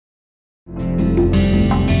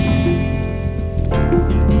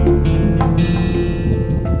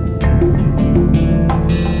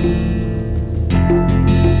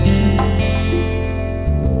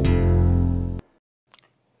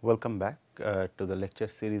welcome back to the lecture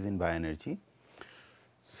series in bioenergy.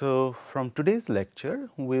 So, from today's lecture,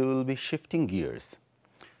 we will be shifting gears.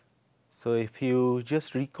 So, if you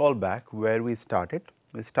just recall back where we started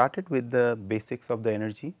with the basics of the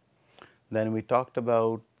energy, then we talked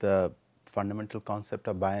about the fundamental concept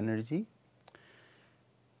of bioenergy,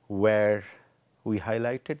 where we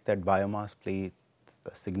highlighted that biomass plays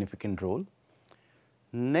a significant role.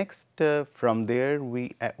 Next, from there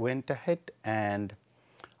we went ahead and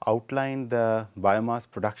outlined the biomass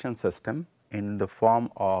production system in the form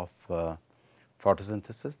of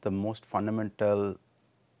photosynthesis, the most fundamental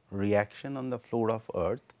reaction on the floor of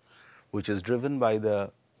earth, which is driven by the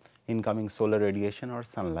incoming solar radiation or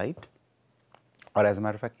sunlight, or as a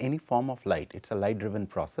matter of fact any form of light. It is a light driven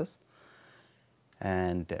process,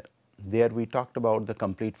 and there we talked about the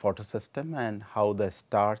complete photosystem and how the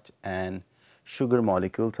starch and sugar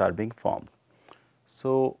molecules are being formed.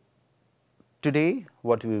 So, today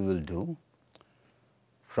what we will do,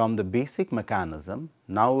 from the basic mechanism,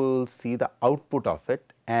 now we will see the output of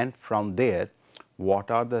it, and from there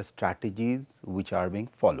what are the strategies which are being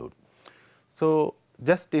followed. So,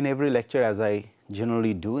 just in every lecture, as I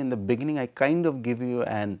generally do in the beginning, I kind of give you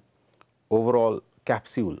an overall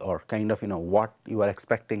capsule or kind of what you are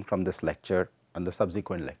expecting from this lecture and the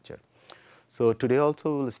subsequent lecture. So, today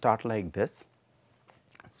also we will start like this.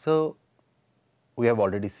 So, we have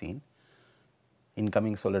already seen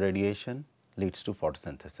incoming solar radiation leads to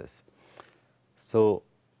photosynthesis. So,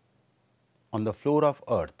 on the floor of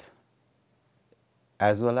earth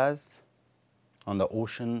as well as on the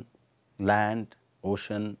ocean, land,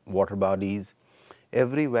 ocean, water bodies,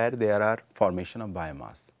 everywhere there are formation of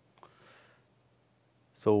biomass.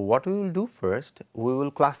 So, what we will do first, we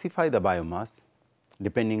will classify the biomass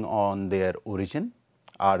depending on their origin.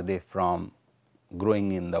 Are they from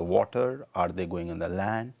growing in the water, are they going in the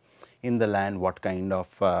land? In the land, what kind of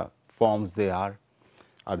forms they are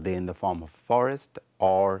they in the form of forest,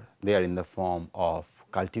 or they are in the form of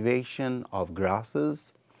cultivation of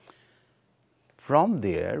grasses. From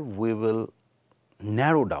there we will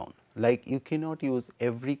narrow down, like you cannot use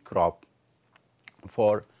every crop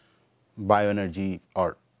for bioenergy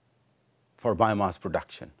or for biomass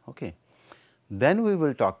production. Okay. Then we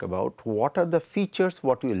will talk about what are the features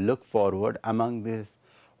what we look forward among this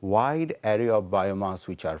wide array of biomass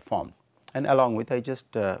which are formed, and along with I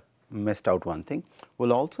just missed out one thing. We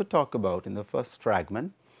will also talk about in the first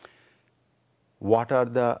fragment what are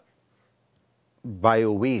the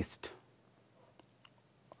bio waste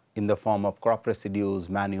in the form of crop residues,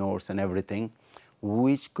 manures and everything,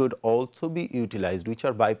 which could also be utilized, which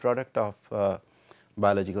are byproduct of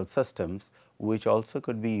biological systems, which also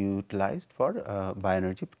could be utilized for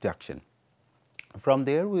bioenergy production. From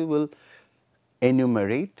there we will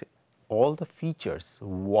enumerate all the features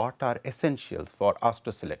what are essentials for us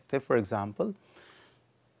to select. Say for example,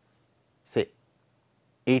 say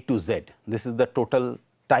A to Z, this is the total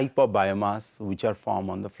type of biomass which are formed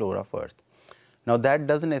on the floor of earth. Now, that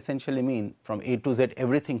does not essentially mean from A to Z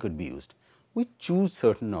everything could be used. We choose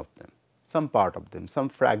certain of them, some part of them, some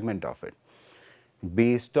fragment of it,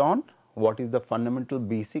 based on what is the fundamental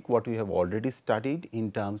basic what we have already studied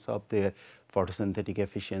in terms of their photosynthetic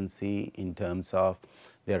efficiency, in terms of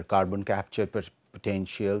their carbon capture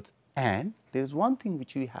potentials, and there is one thing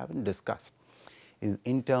which we have not discussed is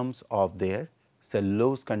in terms of their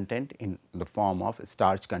cellulose content in the form of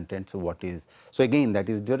starch content. So, what is, so again that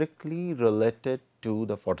is directly related to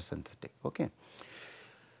the photosynthetic. Okay.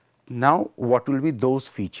 Now, what will be those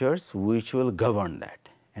features which will govern that,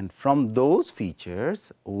 and from those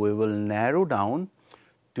features we will narrow down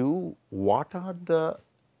to what are the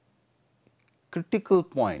critical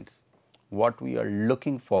points what we are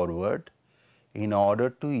looking forward in order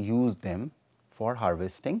to use them for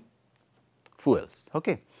harvesting fuels.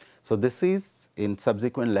 Okay. So, this is in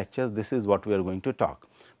subsequent lectures, this is what we are going to talk.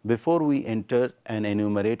 Before we enter and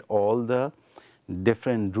enumerate all the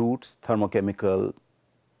different routes, thermochemical,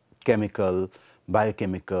 chemical,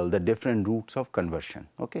 biochemical, the different routes of conversion.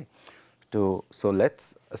 Okay. So, let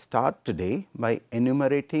us start today by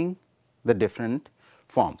enumerating the different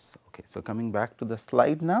forms. Okay. So, coming back to the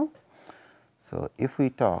slide now. So, if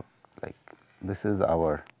we talk like this is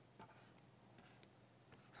our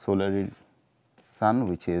solar sun,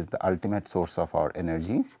 which is the ultimate source of our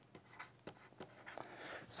energy.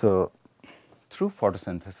 So, through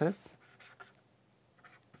photosynthesis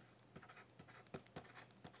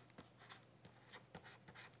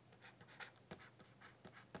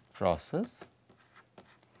process,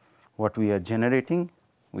 what we are generating,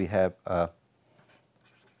 we have a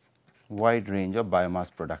wide range of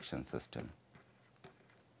biomass production system.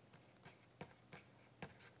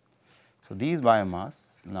 So, these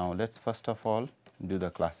biomass, now let us first of all do the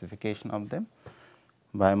classification of them,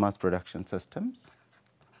 biomass production systems.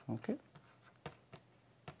 Okay.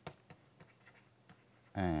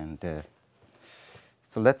 And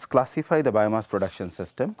so, let us classify the biomass production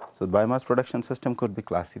system. So, the biomass production system could be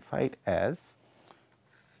classified as,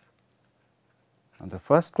 the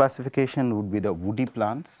first classification would be the woody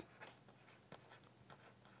plants,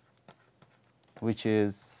 which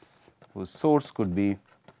is, whose source could be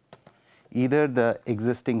either the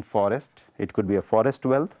existing forest, it could be a forest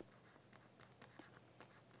wealth,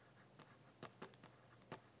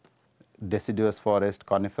 deciduous forest,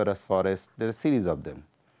 coniferous forest, there are a series of them.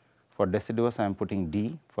 For deciduous I am putting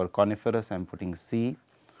D, for coniferous I am putting C.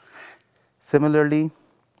 Similarly,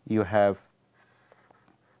 you have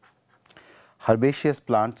herbaceous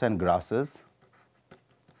plants and grasses,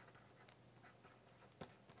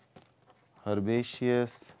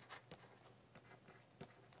 herbaceous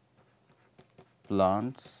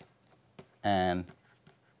plants and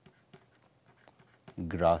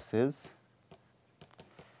grasses.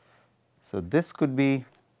 So, this could be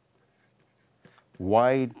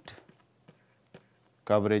wide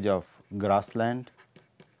coverage of grassland.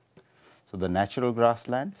 So, the natural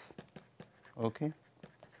grasslands, okay,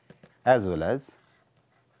 as well as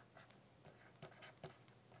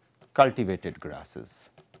cultivated grasses.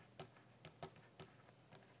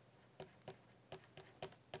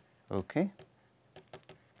 Okay.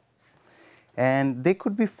 And they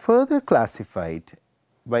could be further classified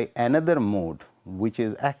by another mode, which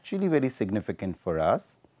is actually very significant for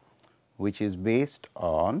us, which is based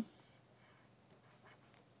on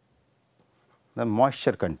the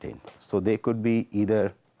moisture content. So, they could be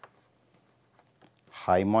either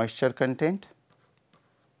high moisture content,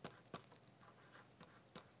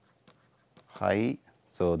 high.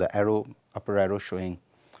 So, the arrow, upper arrow showing,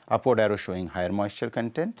 upward arrow showing higher moisture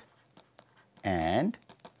content, and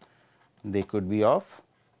they could be of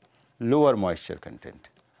lower moisture content,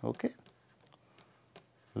 okay,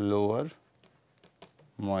 lower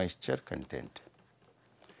moisture content.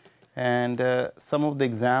 And some of the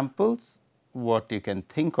examples what you can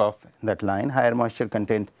think of in that line, higher moisture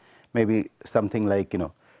content may be something like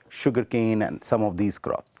sugarcane and some of these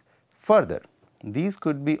crops. Further, these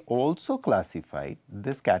could be also classified,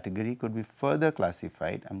 this category could be further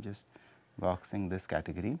classified, I am just boxing this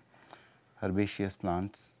category, herbaceous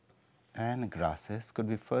plants and grasses could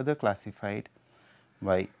be further classified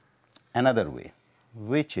by another way,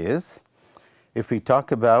 which is if we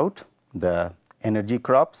talk about the energy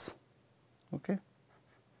crops, okay,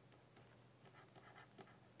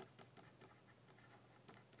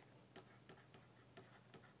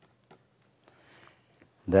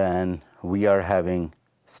 then we are having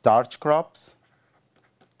starch crops,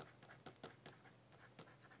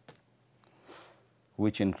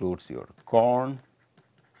 which includes your corn.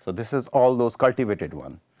 So, this is all those cultivated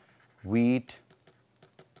one, wheat,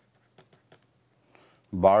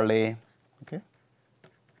 barley. Okay.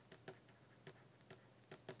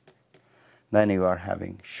 Then you are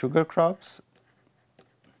having sugar crops.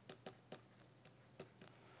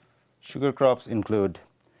 Sugar crops include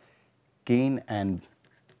cane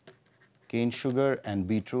sugar and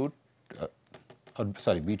beetroot,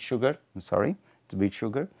 beet sugar, I'm sorry, it's beet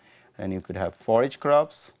sugar. Then you could have forage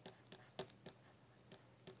crops.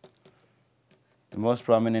 The most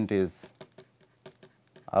prominent is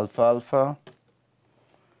alfalfa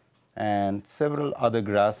and several other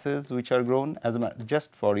grasses which are grown. As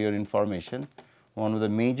just for your information, one of the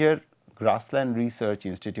major grassland research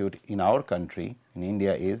institute in our country in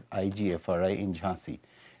India is IGFRI in Jhansi,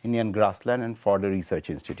 Indian Grassland and Fodder Research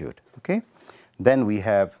Institute. Okay. Then we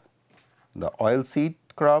have the oilseed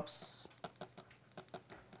crops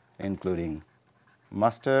including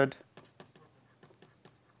mustard,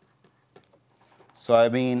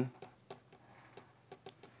 soybean,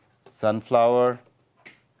 sunflower,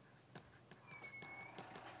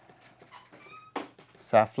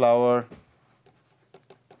 safflower.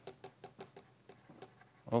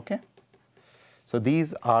 Okay. So,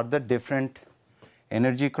 these are the different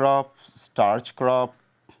energy crops, starch crop,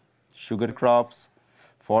 sugar crops,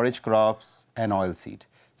 forage crops and oilseed.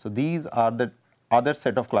 So, these are the other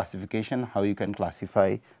set of classification how you can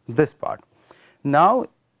classify this part. Now,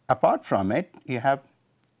 apart from it you have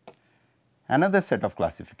another set of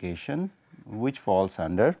classification which falls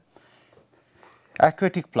under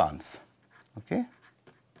aquatic plants. Okay.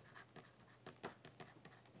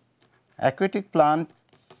 Aquatic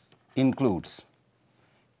plants includes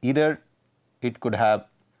either it could have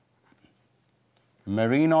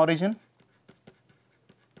marine origin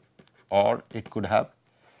or it could have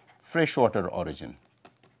freshwater origin.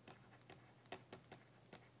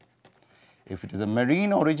 if it is a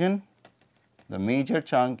marine origin, the major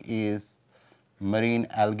chunk is marine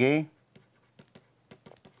algae,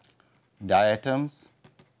 diatoms,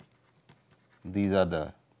 these are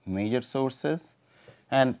the major sources,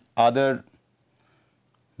 and other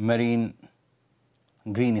marine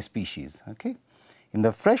green species. Okay. In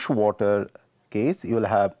the freshwater case, you will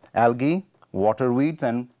have algae, water weeds,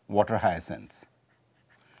 and water hyacinths.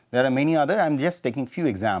 There are many other, I am just taking few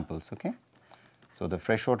examples. Okay. So, the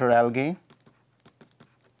freshwater algae,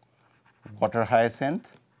 water hyacinth,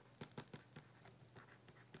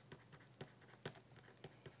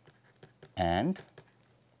 and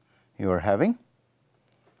you are having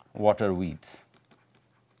water weeds.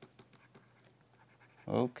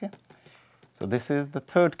 Okay. So, this is the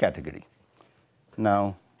third category.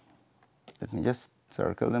 Now, let me just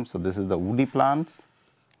circle them. So, this is the woody plants,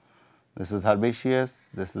 this is herbaceous,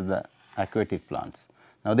 this is the aquatic plants.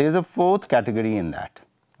 Now, there is a fourth category in that,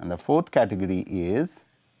 and the fourth category is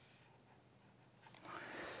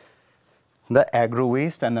the agro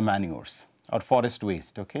waste and the manures or forest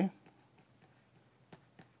waste. Okay.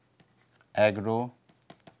 Agro,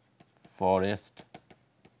 forest,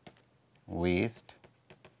 waste,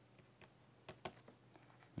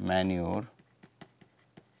 manure,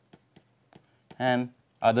 and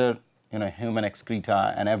other human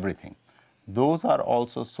excreta and everything. Those are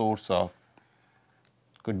also source of,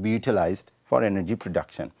 could be utilized for energy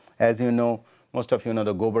production. As you know, most of you know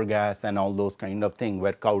the gobar gas and all those kind of thing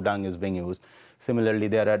where cow dung is being used. Similarly,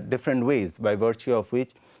 there are different ways by virtue of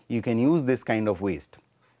which you can use this kind of waste.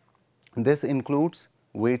 This includes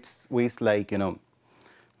waste like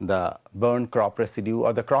the burned crop residue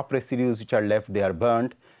or the crop residues which are left, they are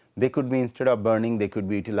burned. They could be, instead of burning, they could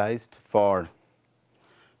be utilized for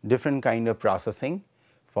different kind of processing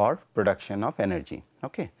for production of energy.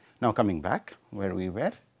 Okay. Now, coming back where we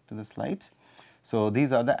were to the slides. So,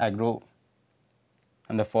 these are the agro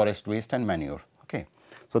and the forest waste and manure. Okay.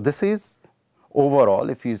 So, this is overall,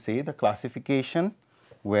 if you say, the classification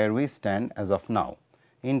where we stand as of now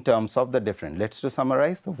in terms of the different. Let us to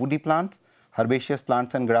summarize: the woody plants, herbaceous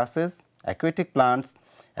plants and grasses, aquatic plants,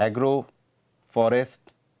 agro,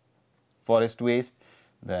 forest, forest waste,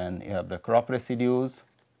 then you have the crop residues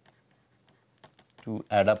to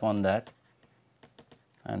add up on that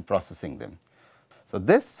and processing them. So,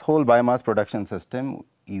 this whole biomass production system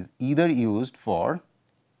is either used for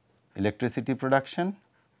electricity production,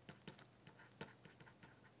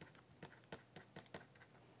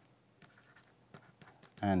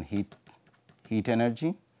 and heat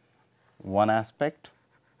energy, one aspect.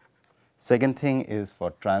 Second thing is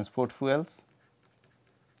for transport fuels,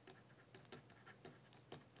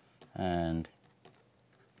 and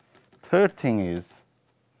third thing is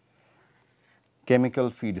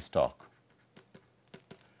chemical feedstock.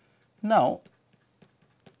 Now,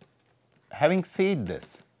 having said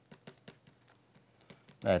this,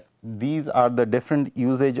 that these are the different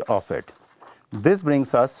usage of it, this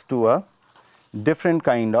brings us to a different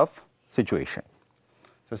kind of situation.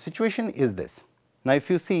 So, situation is this. Now, if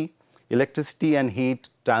you see electricity and heat,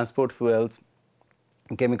 transport fuels,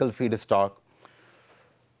 chemical feedstock,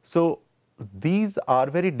 so these are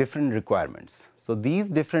very different requirements. So, these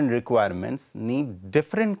different requirements need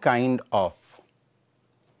different kind of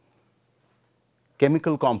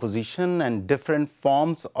chemical composition and different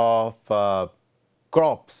forms of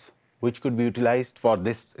crops which could be utilized for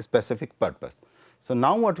this specific purpose. So,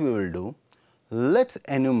 now what we will do, let us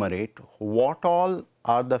enumerate what all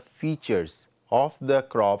are the features of the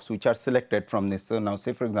crops which are selected from this. So, now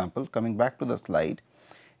say for example, coming back to the slide,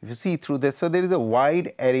 if you see through this, so there is a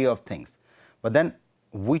wide array of things, but then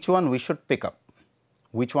which one we should pick up,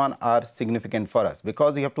 which one are significant for us,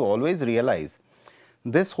 because you have to always realize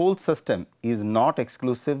this whole system is not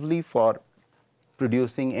exclusively for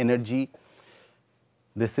producing energy,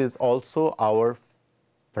 this is also our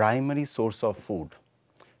primary source of food.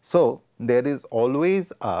 So, there is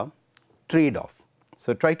always a trade off.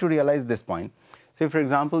 So, try to realize this point. Say for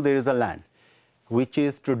example, there is a land which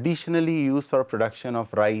is traditionally used for production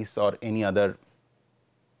of rice or any other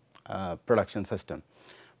production system,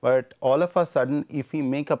 but all of a sudden if we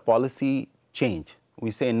make a policy change,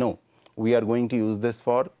 we say no, we are going to use this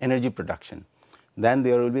for energy production, then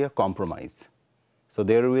there will be a compromise. So,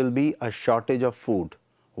 there will be a shortage of food,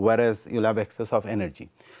 whereas you will have excess of energy.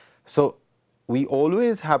 So, we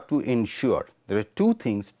always have to ensure, there are two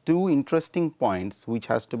things, two interesting points which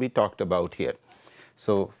has to be talked about here.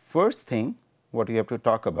 So, first thing what we have to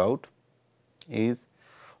talk about is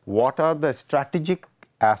what are the strategic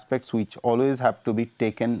aspects which always have to be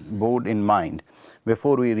taken board in mind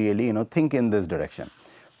before we really think in this direction.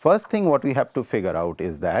 First thing what we have to figure out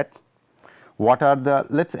is that what are the,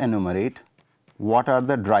 let us enumerate what are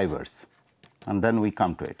the drivers, and then we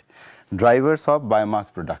come to it. Drivers of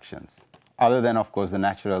biomass productions, other than of course the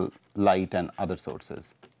natural light and other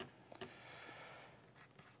sources.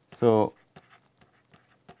 So,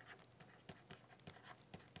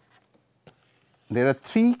 there are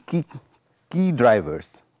three key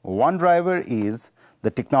drivers. One driver is the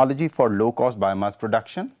technology for low cost biomass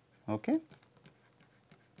production. Okay.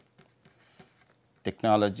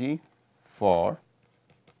 Technology for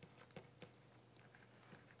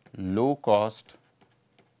low cost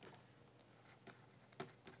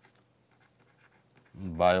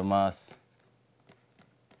biomass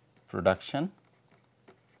production.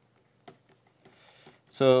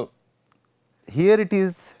 So, here it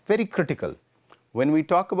is very critical. When we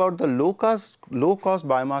talk about the low cost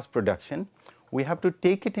biomass production, we have to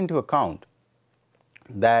take it into account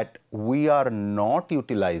that we are not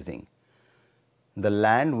utilizing the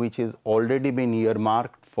land which is already been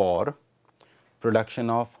earmarked for production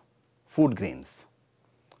of food grains,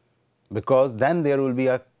 because then there will be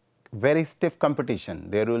a very stiff competition.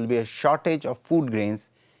 There will be a shortage of food grains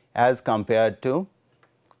as compared to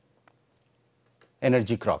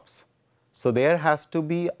energy crops. So, there has to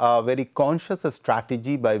be a very conscious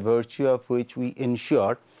strategy by virtue of which we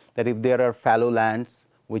ensure that if there are fallow lands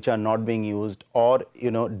which are not being used, or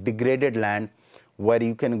degraded land where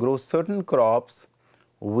you can grow certain crops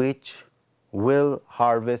which will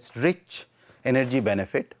harvest rich energy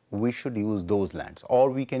benefit, we should use those lands, or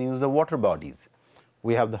we can use the water bodies.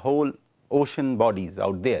 We have the whole ocean bodies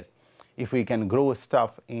out there. If we can grow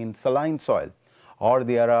stuff in saline soil, or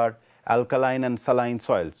there are alkaline and saline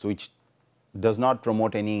soils which does not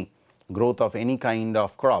promote any growth of any kind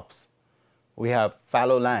of crops. We have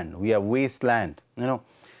fallow land, we have wasteland,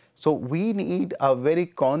 So, we need a very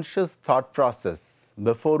conscious thought process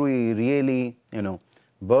before we really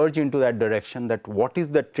verge into that direction, that what is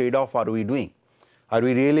the trade off are we doing? Are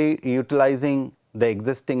we really utilizing the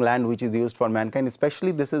existing land which is used for mankind?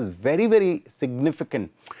 Especially this is very, very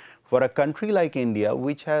significant for a country like India,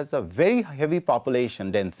 which has a very heavy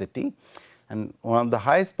population density and one of the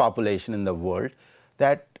highest population in the world,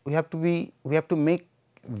 that we have to make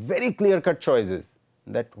very clear cut choices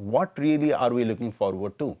that what really are we looking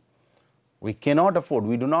forward to. We cannot afford,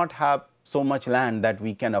 we do not have so much land that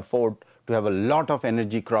we can afford to have a lot of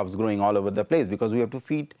energy crops growing all over the place, because we have to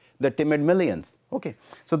feed the timid millions. Okay.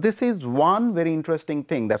 So, this is one very interesting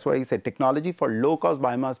thing. That is why I said technology for low cost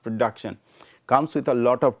biomass production comes with a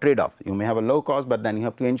lot of trade off. You may have a low cost, but then you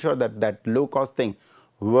have to ensure that that low cost thing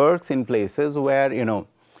works in places where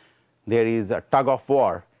there is a tug of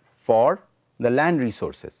war for the land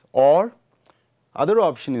resources. Or other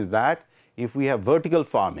option is that if we have vertical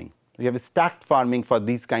farming, we have a stacked farming for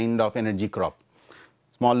these kind of energy crop.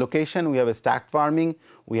 Small location, we have a stacked farming,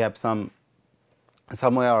 we have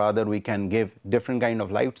somewhere or other we can give different kind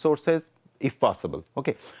of light sources if possible.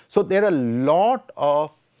 Okay. So, there are a lot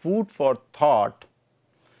of food for thought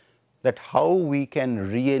that how we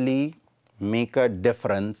can really make a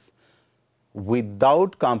difference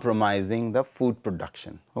without compromising the food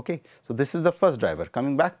production. Okay. So, this is the first driver.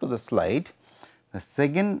 Coming back to the slide, the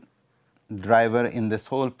second driver in this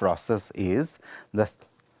whole process is the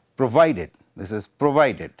provided. This is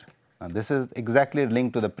provided. Now, this is exactly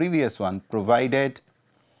linked to the previous one, provided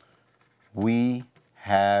we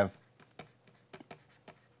have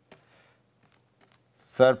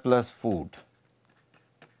surplus food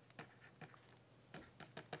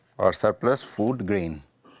or surplus food grain.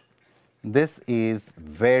 This is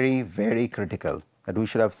very, very critical, that we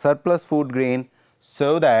should have surplus food grain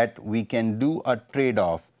so that we can do a trade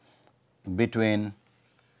off between.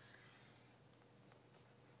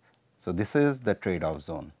 So, this is the trade off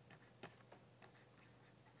zone.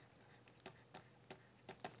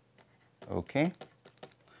 Okay.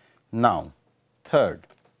 Now, third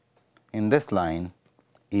in this line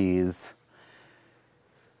is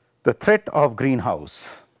the threat of greenhouse.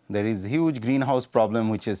 There is huge greenhouse problem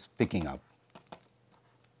which is picking up,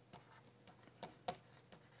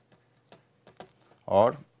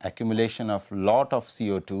 or accumulation of lot of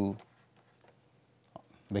CO2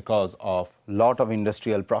 because of lot of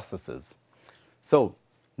industrial processes. So,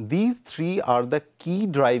 these three are the key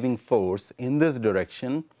driving force in this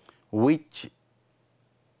direction, which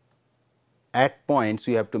at points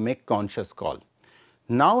you have to make conscious call.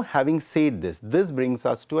 Now, having said this, this brings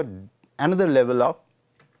us to another level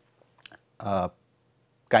of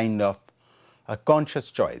kind of a conscious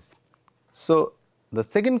choice. So, the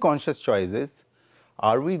second conscious choice is,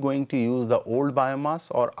 are we going to use the old biomass,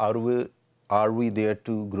 or are we there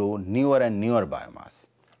to grow newer and newer biomass?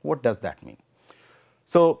 What does that mean?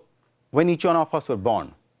 So, when each one of us were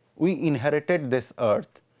born, we inherited this earth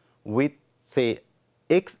with say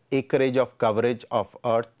X acreage of coverage of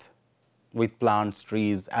earth with plants,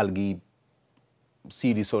 trees, algae,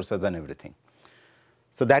 sea resources and everything.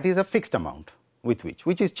 So, that is a fixed amount with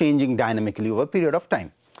which is changing dynamically over a period of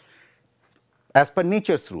time as per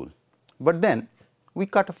nature's rule. But then we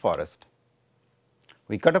cut a forest.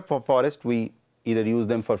 We cut a forest, we either use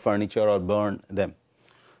them for furniture or burn them.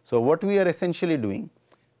 So, what we are essentially doing,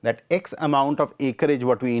 that X amount of acreage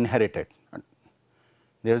what we inherited,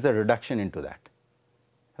 there is a reduction into that.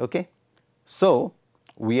 Okay? So,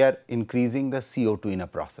 we are increasing the CO2 in a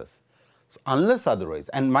process. So, unless otherwise,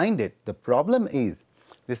 and mind it, the problem is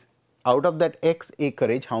this, out of that X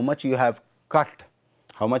acreage, how much you have cut,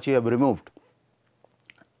 how much you have removed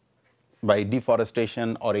by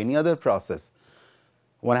deforestation or any other process.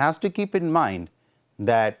 One has to keep in mind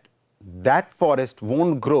that that forest will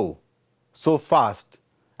not grow so fast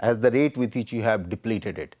as the rate with which you have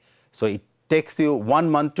depleted it. So, it takes you 1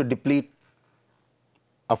 month to deplete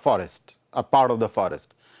a forest, a part of the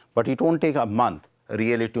forest, but it will not take a month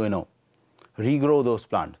really to regrow those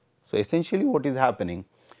plants. So, essentially what is happening,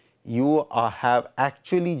 you have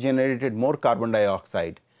actually generated more carbon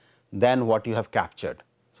dioxide than what you have captured.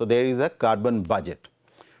 So, there is a carbon budget.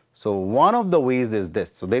 So, one of the ways is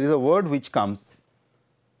this. So, there is a word which comes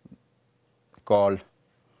called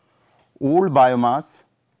old biomass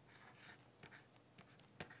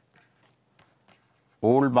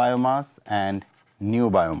and new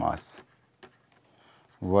biomass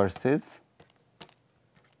versus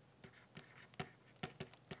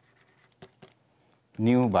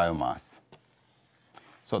new biomass.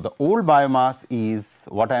 So, the old biomass is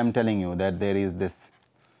what I am telling you, that there is this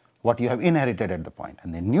what you have inherited at the point,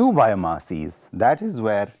 and the new biomass is, that is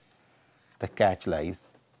where the catch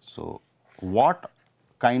lies. So, what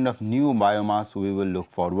kind of new biomass we will look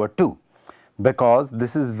forward to, because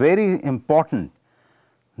this is very important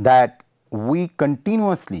that we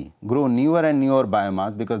continuously grow newer and newer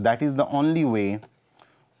biomass, because that is the only way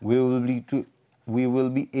we will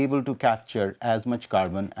be able to capture as much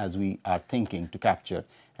carbon as we are thinking to capture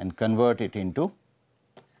and convert it into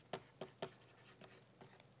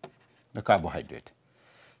the carbohydrate.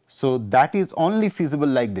 So, that is only feasible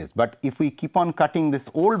like this, but if we keep on cutting this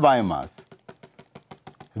old biomass,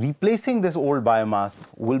 replacing this old biomass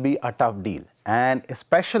will be a tough deal, and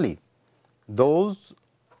especially those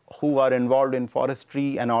who are involved in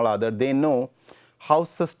forestry and all other, they know how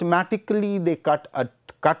systematically they cut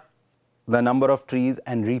the number of trees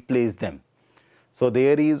and replace them. So,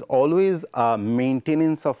 there is always a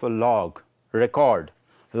maintenance of a log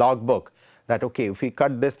book, that okay, if we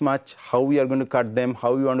cut this much, how we are going to cut them,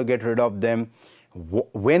 how we want to get rid of them,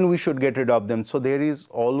 when we should get rid of them. So, there is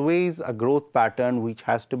always a growth pattern which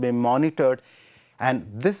has to be monitored, and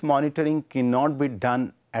this monitoring cannot be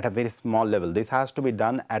done at a very small level. This has to be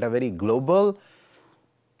done at a very global,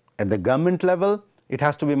 at the government level. It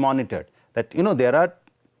has to be monitored, that there are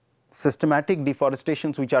systematic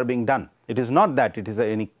deforestations which are being done. It is not that it is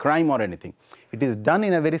any crime or anything. It is done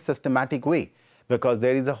in a very systematic way, because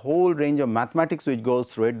there is a whole range of mathematics which goes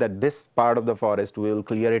through it, that this part of the forest will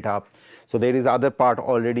clear it up. So, there is other part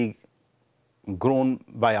already grown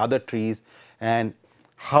by other trees, and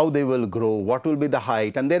how they will grow, what will be the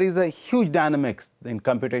height, and there is a huge dynamics in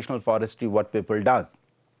computational forestry what people does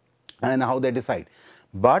and how they decide.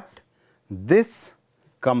 But this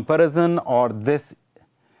comparison or this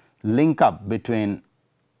link up between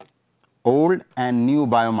old and new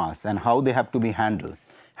biomass and how they have to be handled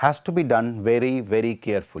has to be done very, very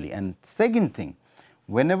carefully. And second thing,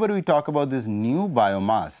 whenever we talk about this new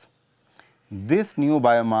biomass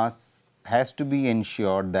has to be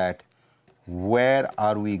ensured that where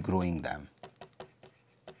are we growing them,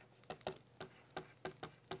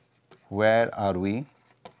 where are we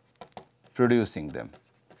producing them,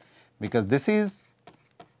 because this is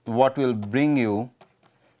what will bring you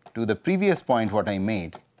to the previous point what I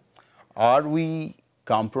made. Are we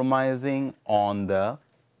compromising on the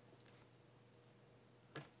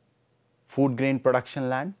food grain production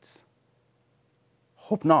lands?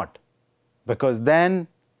 Hope not, because then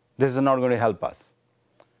this is not going to help us,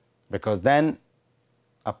 because then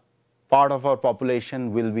a part of our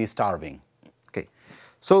population will be starving. Okay.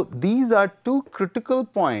 So, these are two critical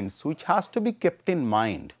points which has to be kept in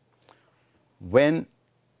mind when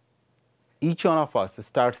each one of us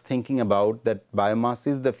starts thinking about that biomass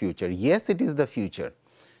is the future. Yes, it is the future,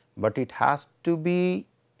 but it has to be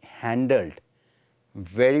handled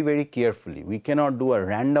very, very carefully. We cannot do a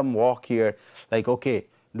random walk here like okay,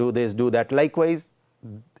 do this, do that. Likewise,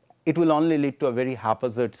 it will only lead to a very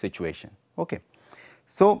haphazard situation. Okay.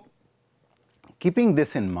 So, keeping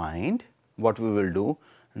this in mind, what we will do,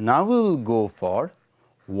 now we will go for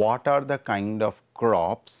what are the kind of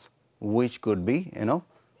crops which could be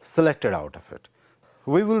selected out of it.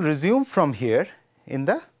 We will resume from here in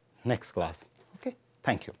the next class. Okay.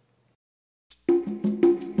 Thank you.